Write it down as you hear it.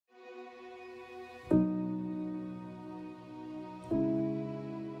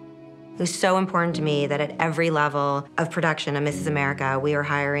was so important to me that at every level of production of Mrs. America, we were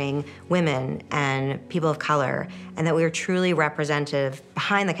hiring women and people of color, and that we were truly representative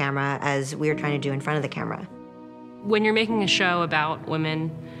behind the camera as we were trying to do in front of the camera. When you're making a show about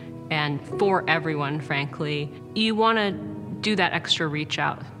women and for everyone, frankly, you want to do that extra reach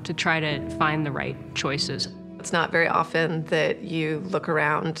out to try to find the right choices. It's not very often that you look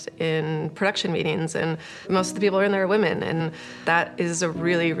around in production meetings and most of the people in there are women, and that is a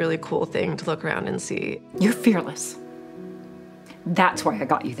really, really cool thing to look around and see. You're fearless. That's why I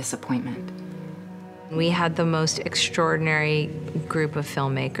got you this appointment. We had the most extraordinary group of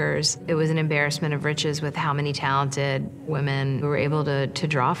filmmakers. It was an embarrassment of riches with how many talented women we were able to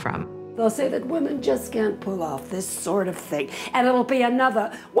draw from. They'll say that women just can't pull off this sort of thing, and it'll be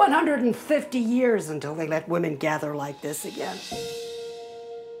another 150 years until they let women gather like this again.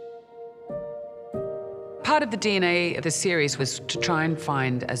 Part of the DNA of the series was to try and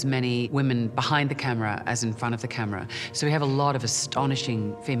find as many women behind the camera as in front of the camera. So we have a lot of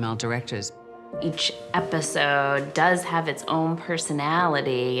astonishing female directors. Each episode does have its own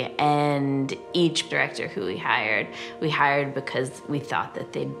personality, and each director who we hired because we thought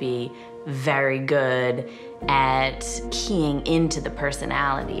that they'd be very good at keying into the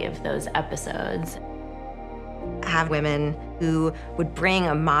personality of those episodes. Have women who would bring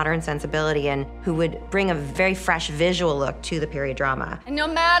a modern sensibility and who would bring a very fresh visual look to the period drama. And no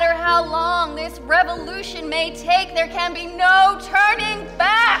matter how long this revolution may take, there can be no turning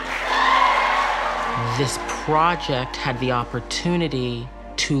back. This project had the opportunity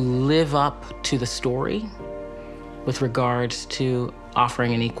to live up to the story with regards to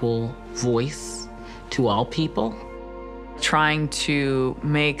offering an equal voice to all people. Trying to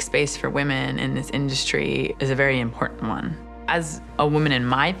make space for women in this industry is a very important one. As a woman in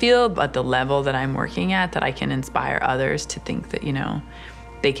my field, at the level that I'm working at, that I can inspire others to think that, you know,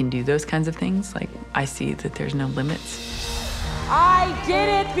 they can do those kinds of things. Like, I see that there's no limits. I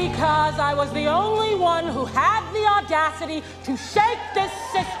did it because I was the only one who had the audacity to shake this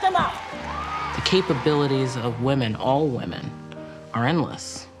system up. The capabilities of women, all women, are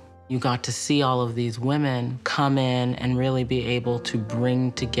endless. You got to see all of these women come in and really be able to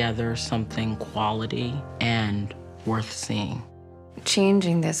bring together something quality and worth seeing.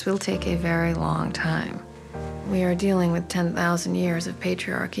 Changing this will take a very long time. We are dealing with 10,000 years of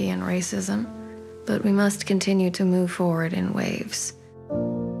patriarchy and racism, but we must continue to move forward in waves.